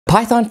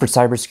Python for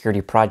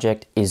Cybersecurity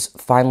project is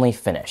finally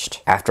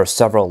finished. After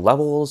several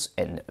levels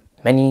and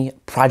many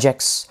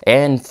projects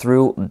and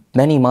through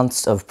many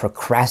months of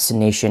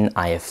procrastination,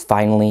 I have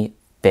finally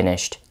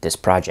finished this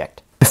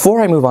project.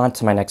 Before I move on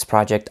to my next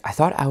project, I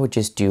thought I would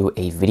just do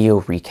a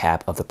video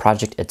recap of the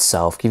project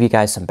itself, give you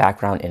guys some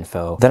background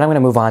info. Then I'm going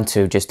to move on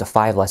to just the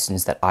 5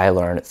 lessons that I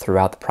learned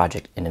throughout the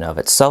project in and of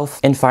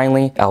itself. And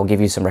finally, I'll give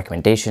you some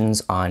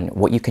recommendations on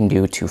what you can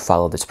do to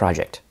follow this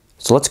project.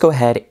 So let's go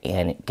ahead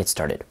and get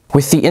started.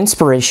 With the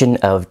inspiration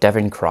of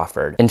Devin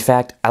Crawford. In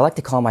fact, I like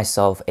to call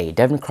myself a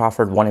Devin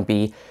Crawford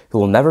wannabe who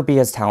will never be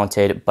as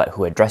talented, but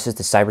who addresses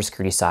the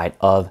cybersecurity side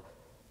of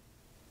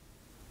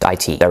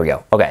IT. There we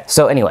go. Okay,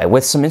 so anyway,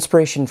 with some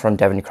inspiration from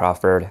Devin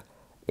Crawford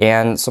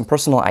and some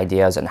personal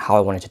ideas on how I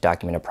wanted to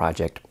document a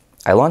project,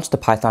 I launched the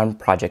Python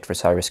project for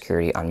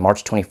cybersecurity on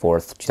March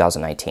 24th,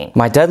 2019.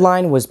 My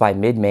deadline was by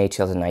mid-May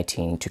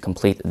 2019 to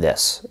complete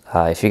this.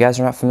 If you guys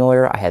are not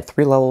familiar, I had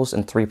 3 levels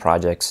and 3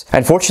 projects.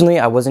 Unfortunately,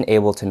 I wasn't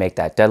able to make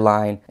that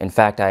deadline. In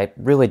fact, I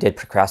really did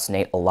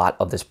procrastinate a lot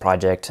of this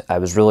project. I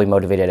was really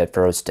motivated at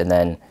first, and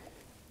then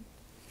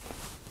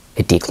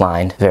it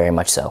declined, very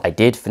much so. I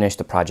did finish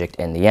the project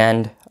in the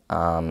end,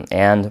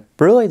 and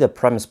really the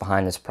premise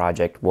behind this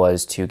project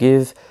was to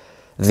give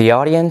the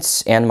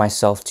audience and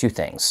myself 2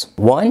 things.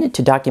 1,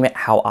 to document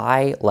how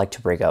I like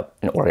to break up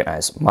and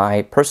organize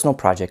my personal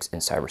projects in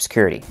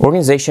cybersecurity.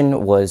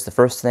 Organization was the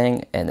first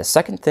thing, and the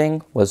second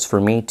thing was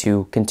for me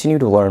to continue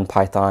to learn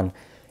Python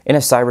in a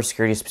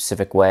cybersecurity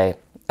specific way.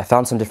 I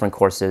found some different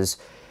courses,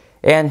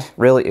 and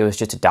really it was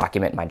just to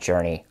document my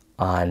journey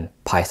on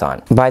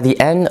Python. By the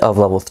end of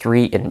level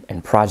 3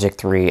 in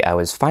project 3, I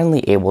was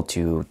finally able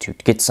to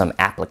get some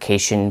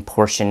application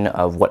portion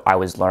of what I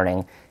was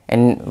learning,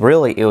 and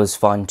really it was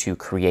fun to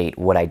create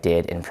what I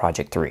did in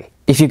project 3.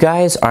 If you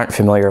guys aren't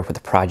familiar with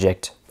the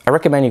project, I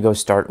recommend you go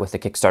start with the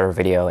Kickstarter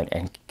video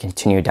and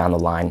continue down the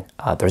line.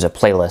 There's a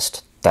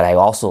playlist that I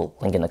also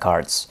link in the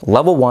cards.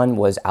 Level 1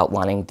 was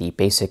outlining the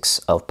basics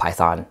of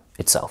Python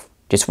itself,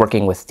 just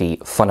working with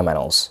the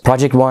fundamentals.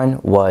 Project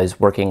 1 was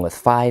working with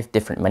 5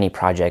 different mini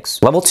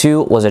projects. Level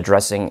 2 was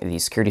addressing the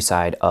security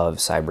side of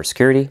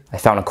cybersecurity. I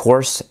found a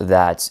course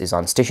that is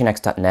on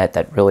stationx.net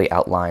that really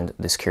outlined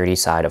the security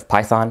side of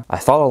Python. I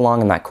followed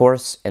along in that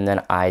course, and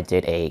then I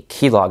did a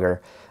keylogger,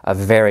 a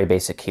very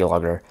basic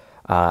keylogger,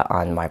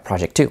 on my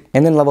project 2.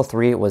 And then level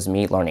 3 was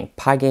me learning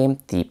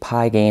Pygame, the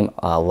Pygame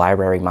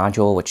library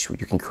module, which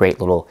you can create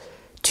little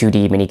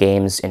 2D mini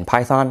games in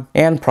Python.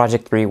 And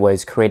project 3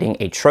 was creating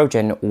a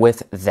Trojan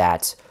with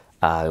that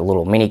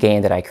little mini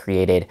game that I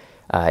created,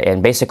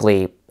 and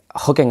basically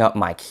hooking up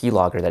my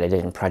keylogger that I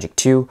did in project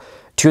 2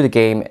 to the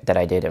game that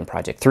I did in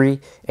project 3,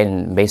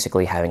 and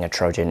basically having a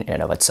Trojan in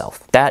and of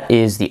itself. That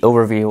is the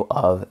overview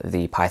of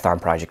the Python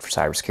project for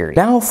cybersecurity.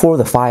 Now for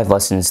the 5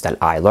 lessons that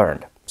I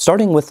learned,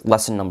 starting with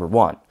lesson number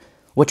 1,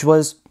 which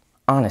was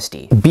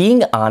honesty.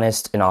 Being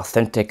honest and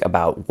authentic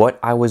about what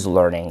I was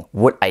learning,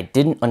 what I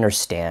didn't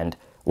understand,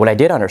 what I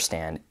did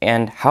understand,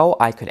 and how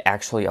I could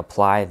actually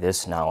apply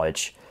this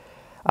knowledge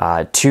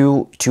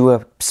to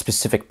a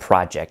specific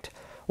project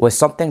was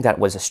something that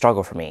was a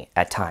struggle for me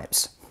at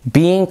times.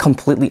 Being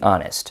completely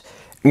honest.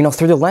 You know,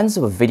 through the lens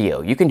of a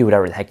video, you can do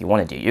whatever the heck you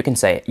want to do. You can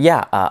say,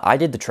 yeah, I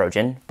did the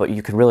Trojan, but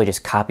you could really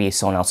just copy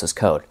someone else's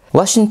code.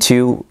 Lesson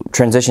 2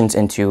 transitions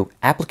into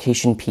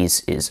application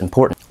piece is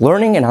important.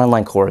 Learning an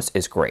online course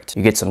is great.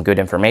 You get some good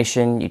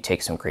information, you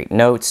take some great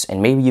notes,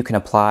 and maybe you can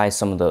apply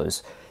some of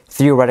those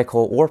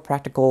theoretical or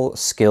practical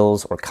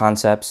skills or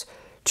concepts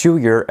to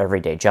your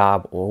everyday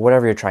job or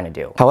whatever you're trying to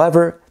do.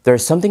 However,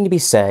 there's something to be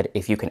said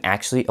if you can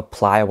actually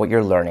apply what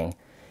you're learning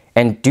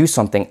and do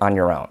something on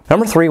your own.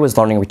 Number 3 was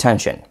learning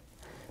retention.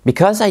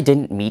 Because I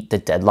didn't meet the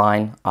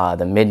deadline,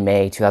 the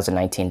mid-May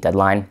 2019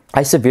 deadline,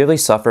 I severely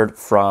suffered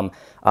from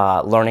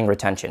learning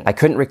retention. I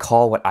couldn't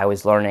recall what I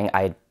was learning.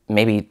 I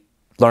maybe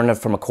learned it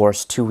from a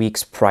course 2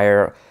 weeks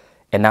prior,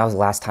 and that was the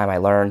last time I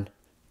learned,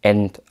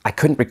 and I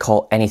couldn't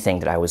recall anything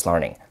that I was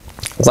learning.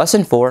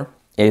 Lesson 4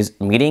 is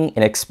meeting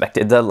an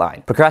expected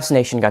deadline.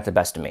 Procrastination got the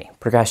best of me.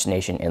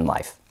 Procrastination in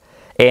life.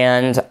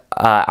 And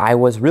I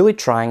was really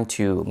trying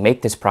to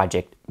make this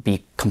project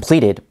be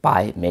completed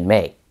by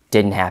mid-May.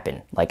 Didn't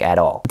happen, like, at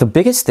all. The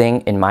biggest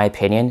thing, in my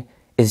opinion,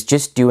 is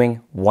just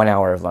doing 1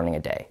 hour of learning a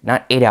day.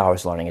 Not 8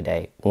 hours learning a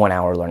day, 1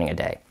 hour learning a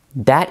day.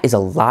 That is a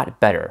lot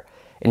better,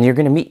 and you're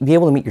gonna be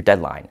able to meet your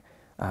deadline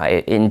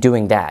in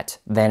doing that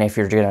than if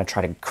you're gonna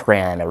try to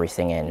cram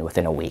everything in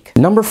within a week.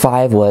 Number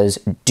 5 was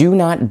do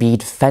not be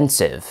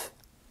defensive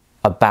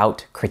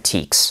about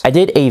critiques. I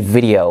did a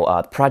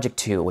video, project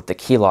 2 with the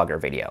keylogger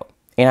video,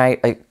 and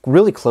I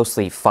really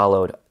closely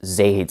followed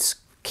Zaid's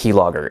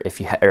keylogger,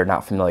 if you are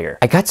not familiar.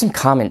 I got some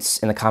comments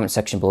in the comment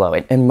section below,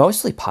 and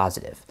mostly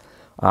positive.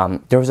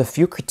 There was a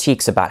few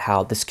critiques about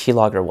how this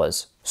keylogger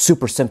was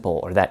super simple,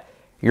 or that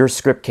you're a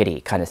script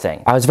kiddie kind of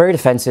thing. I was very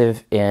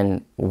defensive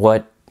in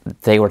what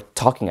they were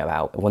talking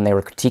about when they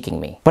were critiquing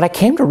me. But I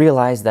came to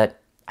realize that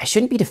I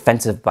shouldn't be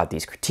defensive about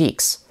these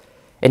critiques.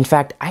 In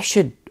fact, I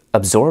should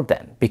absorb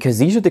them, because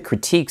these are the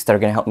critiques that are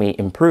going to help me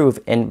improve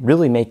and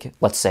really make,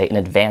 let's say, an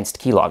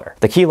advanced keylogger.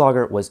 The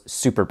keylogger was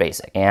super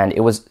basic, and it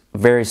was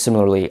very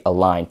similarly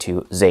aligned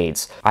to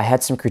Zaid's. I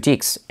had some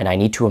critiques, and I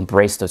need to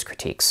embrace those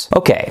critiques.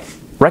 Okay,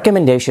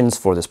 recommendations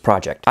for this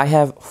project. I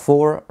have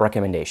 4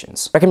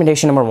 recommendations.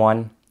 Recommendation number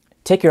 1,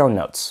 take your own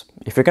notes.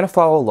 If you're going to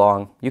follow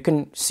along, you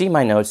can see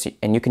my notes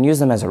and you can use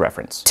them as a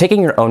reference.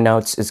 Taking your own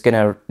notes is going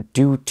to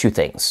do 2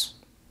 things.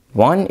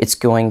 1, it's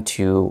going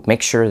to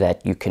make sure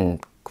that you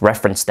can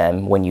reference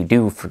them when you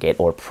do forget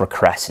or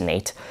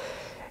procrastinate.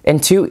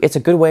 And 2, it's a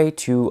good way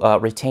to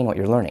retain what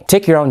you're learning.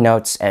 Take your own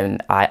notes,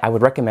 and I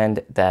would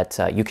recommend that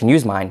you can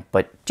use mine,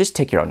 but just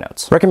take your own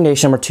notes.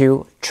 Recommendation number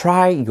 2,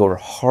 try your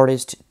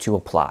hardest to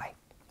apply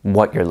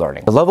what you're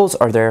learning. The levels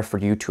are there for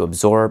you to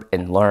absorb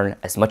and learn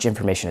as much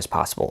information as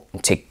possible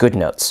and take good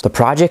notes. The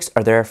projects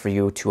are there for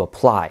you to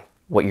apply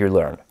what you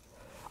learn.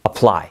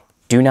 Apply.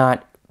 Do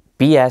not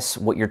BS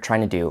what you're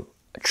trying to do.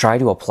 Try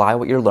to apply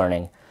what you're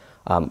learning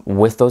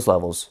with those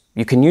levels.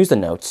 You can use the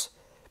notes,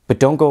 but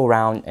don't go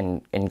around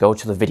and go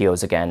to the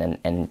videos again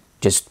and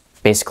just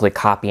basically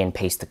copy and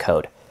paste the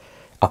code.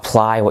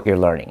 Apply what you're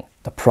learning.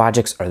 The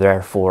projects are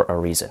there for a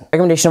reason.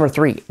 Recommendation number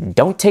 3,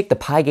 don't take the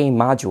Pygame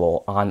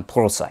module on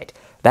Pluralsight.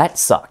 That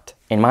sucked.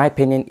 In my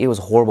opinion, it was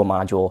a horrible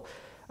module.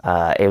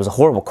 It was a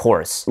horrible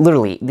course.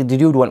 Literally, the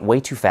dude went way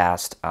too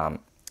fast.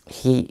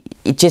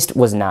 It just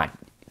was not,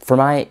 for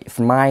my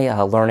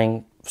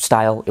learning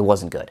style, it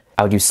wasn't good.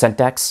 I would use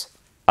Centex.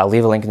 I'll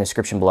leave a link in the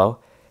description below.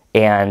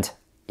 And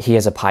he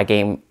has a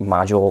Pygame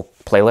module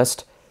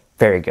playlist.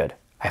 Very good.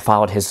 I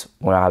followed his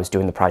when I was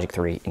doing the Project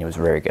 3, and it was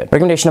very good.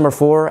 Recommendation number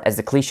 4, as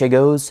the cliche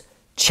goes,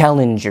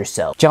 challenge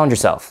yourself. Challenge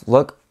yourself.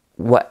 Look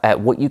at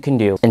what you can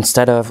do.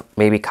 Instead of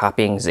maybe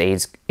copying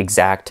Zaid's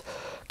exact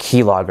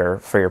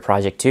keylogger for your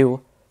Project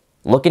 2,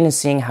 look into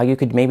seeing how you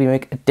could maybe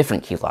make a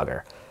different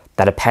keylogger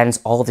that appends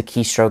all the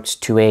keystrokes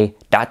to a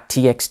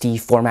 .txt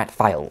format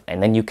file,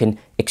 and then you can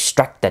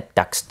extract that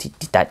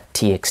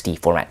 .txt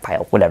format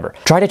file, whatever.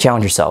 Try to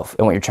challenge yourself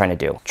in what you're trying to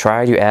do.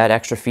 Try to add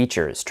extra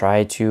features.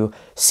 Try to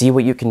see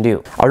what you can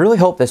do. I really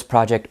hope this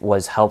project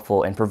was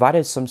helpful and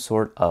provided some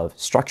sort of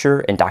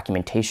structure and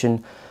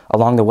documentation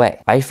along the way.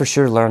 I for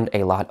sure learned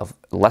a lot of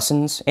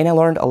lessons, and I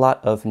learned a lot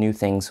of new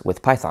things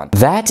with Python.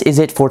 That is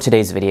it for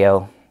today's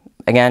video.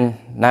 Again,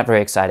 not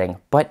very exciting,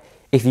 but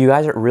if you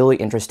guys are really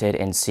interested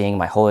in seeing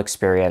my whole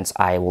experience,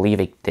 I will leave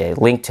a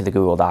link to the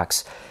Google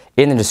Docs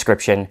in the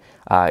description.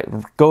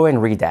 Go and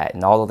read that,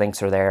 and all the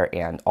links are there,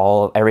 and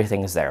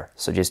everything is there.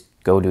 So just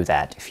go do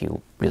that if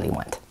you really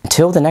want.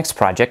 Until the next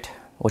project,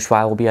 which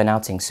I will be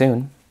announcing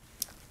soon,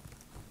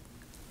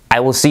 I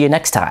will see you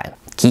next time.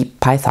 Keep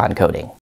Python coding.